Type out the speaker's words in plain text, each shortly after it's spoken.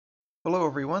Hello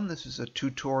everyone, this is a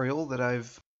tutorial that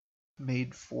I've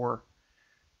made for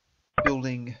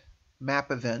building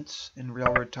map events in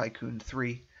Railroad Tycoon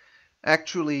 3.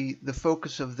 Actually, the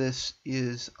focus of this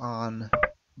is on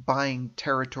buying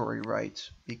territory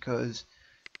rights because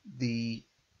the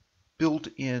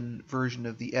built-in version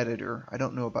of the editor, I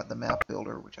don't know about the map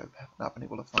builder, which I've not been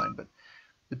able to find, but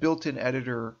the built-in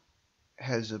editor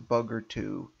has a bug or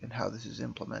two in how this is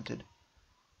implemented.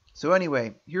 So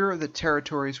anyway, here are the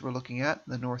territories we're looking at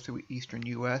in the northeastern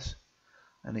U.S.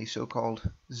 and a so-called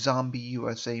zombie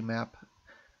USA map.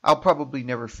 I'll probably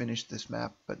never finish this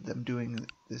map, but I'm doing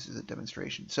this as a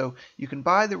demonstration. So you can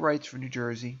buy the rights for New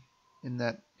Jersey in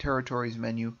that territories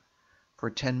menu for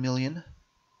 10 million.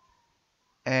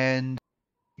 And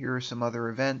here are some other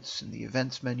events in the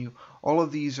events menu. All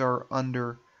of these are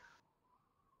under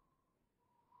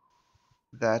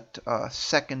that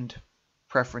second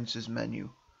preferences menu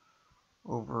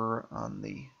over on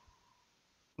the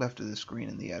left of the screen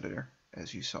in the editor,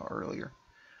 as you saw earlier.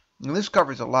 And this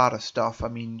covers a lot of stuff. I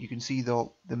mean, you can see the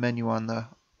menu on the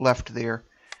left there.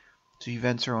 So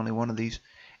events are only one of these.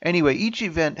 Anyway, each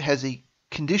event has a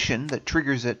condition that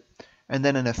triggers it and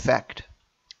then an effect.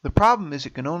 The problem is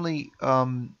it can only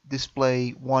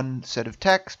display one set of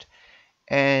text,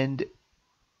 and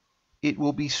it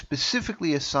will be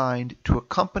specifically assigned to a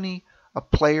company, a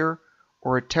player,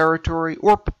 or a territory,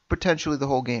 or potentially the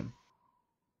whole game.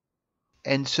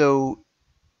 And so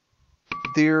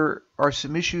there are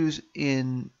some issues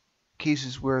in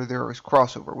cases where there is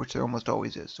crossover, which there almost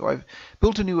always is. So I've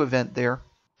built a new event there.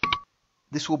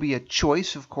 This will be a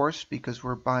choice, of course, because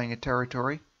we're buying a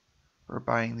territory. We're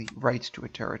buying the rights to a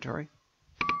territory.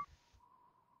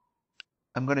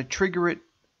 I'm going to trigger it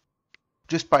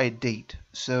just by a date.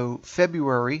 So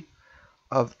February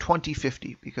of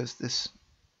 2050, because this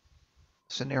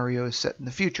scenario is set in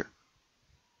the future.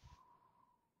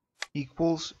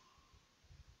 Equals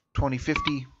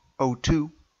 2050-02.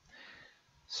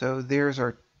 So there's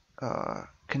our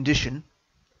condition.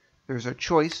 There's our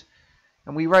choice.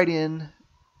 And we write in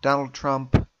Donald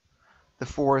Trump the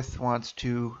fourth wants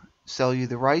to sell you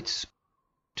the rights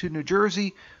to New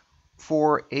Jersey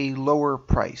for a lower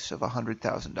price of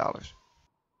 $100,000.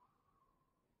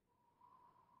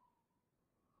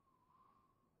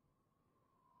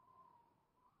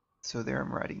 So there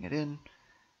I'm writing it in.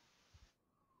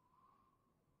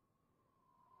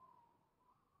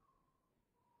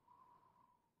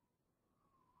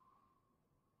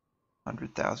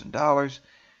 $100,000,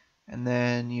 and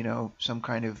then, you know, some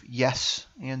kind of yes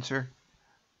answer.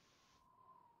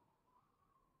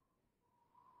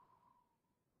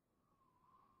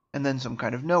 And then some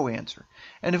kind of no answer.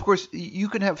 And of course, you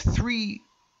can have 3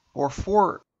 or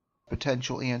 4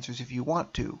 potential answers if you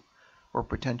want to, or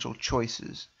potential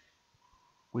choices,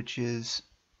 which is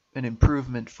an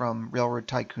improvement from Railroad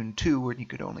Tycoon 2, where you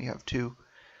could only have 2.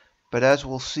 But as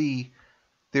we'll see,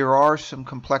 there are some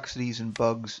complexities and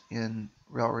bugs in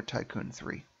Railroad Tycoon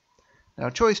 3. Now,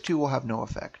 choice 2 will have no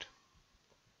effect.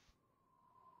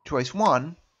 Choice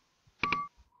 1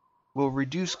 will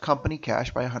reduce company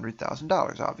cash by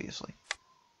 $100,000, obviously.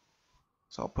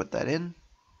 So I'll put that in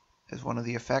as one of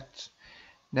the effects.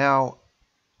 Now,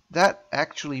 that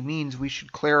actually means we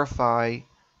should clarify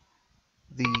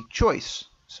the choice.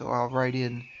 So I'll write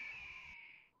in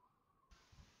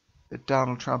that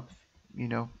Donald Trump, you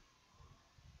know,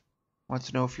 wants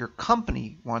to know if your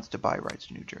company wants to buy rights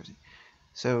to New Jersey.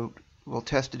 So we'll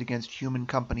test it against human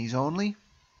companies only.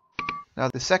 Now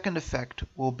the second effect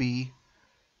will be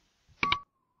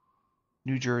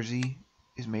New Jersey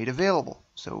is made available.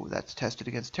 So that's tested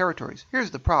against territories.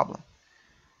 Here's the problem.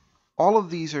 All of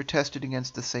these are tested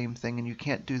against the same thing, and you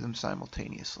can't do them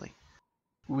simultaneously.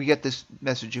 We get this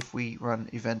message if we run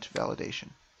event validation.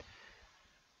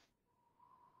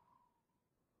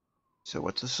 So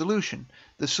what's the solution?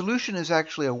 The solution is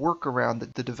actually a workaround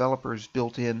that the developers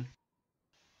built in,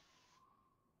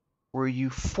 where you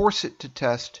force it to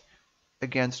test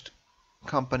against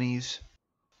companies,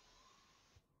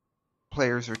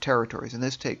 players, or territories. In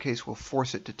this case, we'll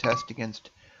force it to test against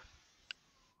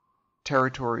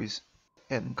territories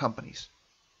and companies.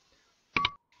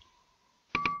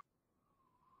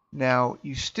 Now,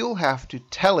 you still have to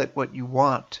tell it what you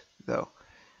want, though,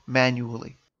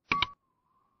 manually.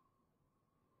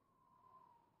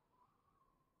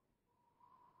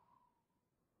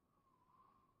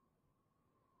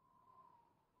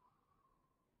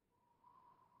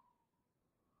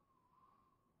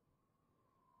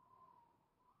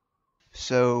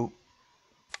 So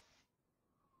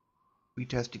we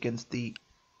test against the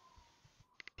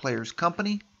player's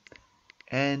company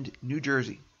and New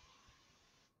Jersey.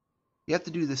 You have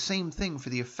to do the same thing for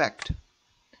the effect.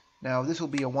 Now this will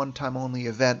be a one-time only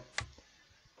event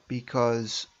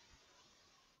because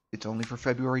it's only for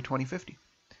February 2050.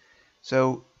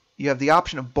 So you have the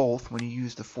option of both when you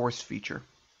use the force feature.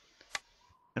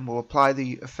 And we'll apply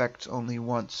the effects only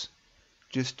once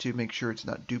just to make sure it's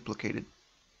not duplicated.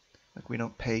 Like we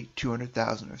don't pay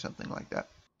 200,000 or something like that.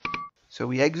 So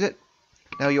we exit.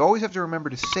 Now you always have to remember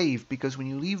to save, because when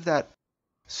you leave that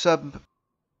sub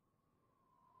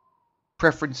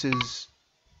preferences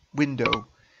window,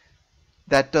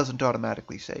 that doesn't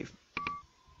automatically save.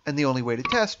 And the only way to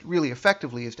test really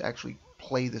effectively is to actually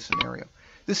play the scenario.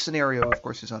 This scenario, of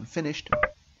course, is unfinished,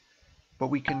 but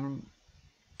we can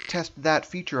test that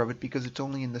feature of it because it's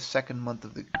only in the second month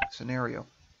of the scenario.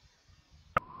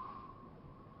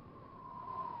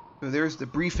 So there's the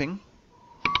briefing.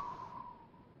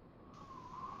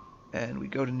 And we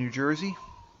go to New Jersey.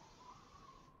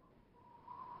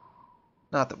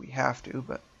 Not that we have to,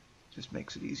 but it just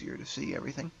makes it easier to see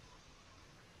everything.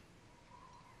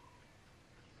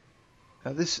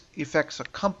 Now this affects a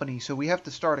company, so we have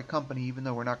to start a company even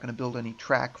though we're not going to build any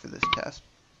track for this test.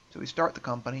 So we start the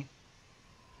company.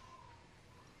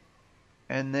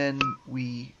 And then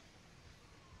we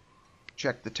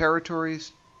check the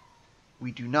territories.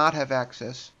 We do not have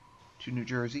access to New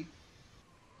Jersey,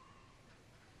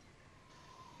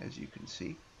 as you can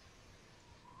see.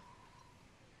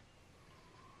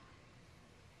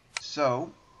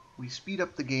 So we speed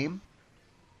up the game.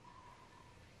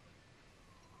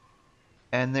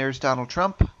 And there's Donald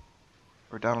Trump,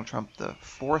 or Donald Trump the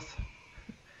Fourth.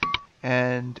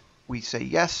 And we say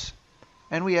yes,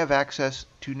 and we have access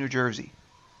to New Jersey.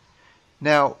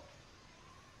 Now,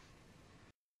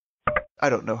 I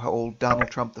don't know how old Donald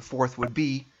Trump the Fourth would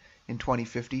be in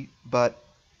 2050, but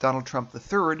Donald Trump the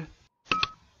Third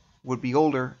would be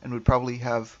older and would probably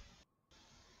have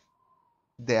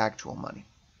the actual money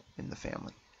in the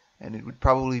family. And it would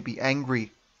probably be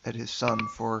angry at his son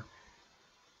for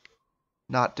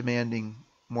not demanding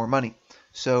more money.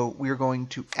 So we're going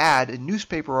to add a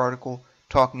newspaper article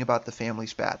talking about the family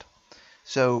spat.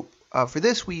 So for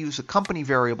this we use a company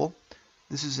variable.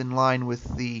 This is in line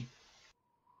with the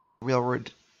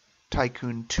Railroad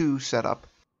Tycoon 2 setup.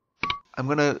 I'm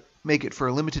going to make it for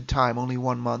a limited time, only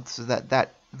 1 month, so that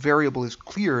that variable is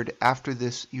cleared after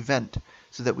this event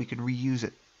so that we can reuse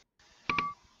it.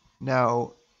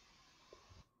 Now,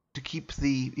 to keep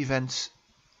the events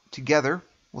together,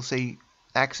 we'll say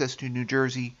access to New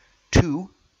Jersey 2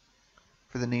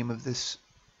 for the name of this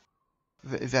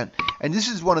event. And this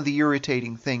is one of the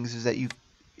irritating things, is that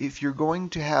if you're going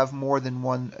to have more than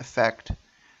one effect,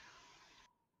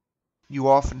 you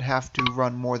often have to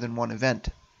run more than one event.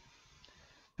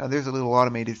 Now there's a little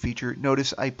automated feature.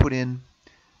 Notice I put in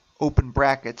open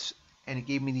brackets and it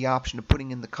gave me the option of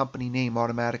putting in the company name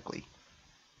automatically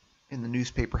in the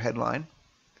newspaper headline.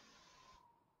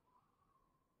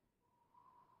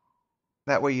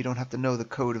 That way you don't have to know the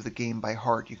code of the game by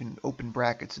heart. You can open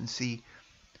brackets and see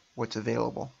what's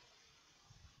available.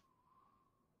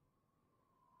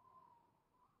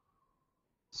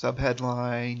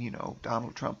 Subheadline, you know,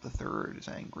 Donald Trump III is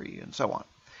angry, and so on.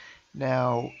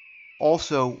 Now,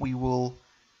 also, we will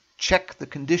check the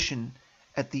condition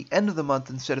at the end of the month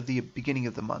instead of the beginning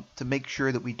of the month to make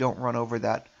sure that we don't run over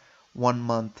that 1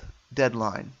 month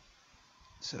deadline.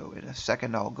 So in a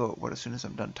second, I'll go, as soon as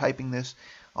I'm done typing this,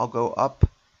 I'll go up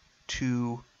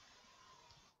to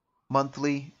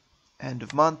monthly, end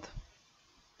of month.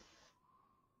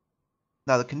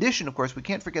 Now the condition, of course, we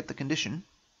can't forget the condition.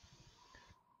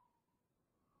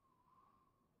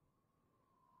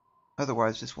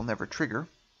 Otherwise, this will never trigger.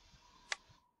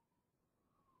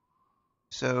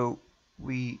 So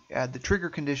we add the trigger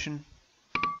condition,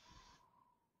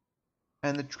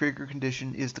 and the trigger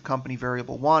condition is the company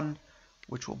variable 1,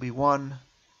 which will be 1.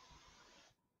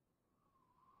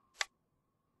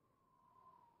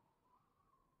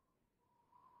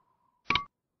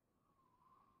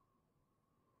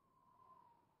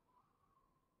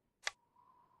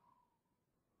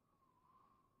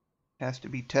 Has to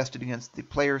be tested against the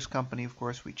player's company. Of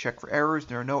course, we check for errors.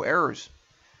 There are no errors.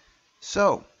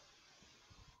 So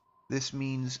this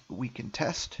means we can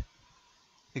test,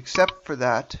 except for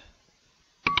that.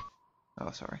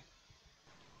 Oh, sorry.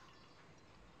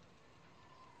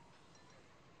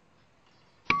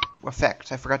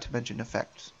 Effects. I forgot to mention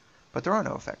effects, but there are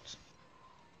no effects.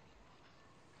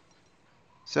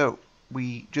 So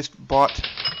we just bought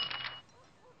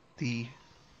the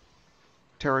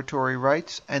territory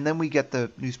rights, and then we get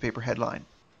the newspaper headline.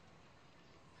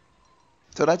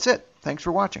 So that's it. Thanks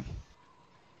for watching.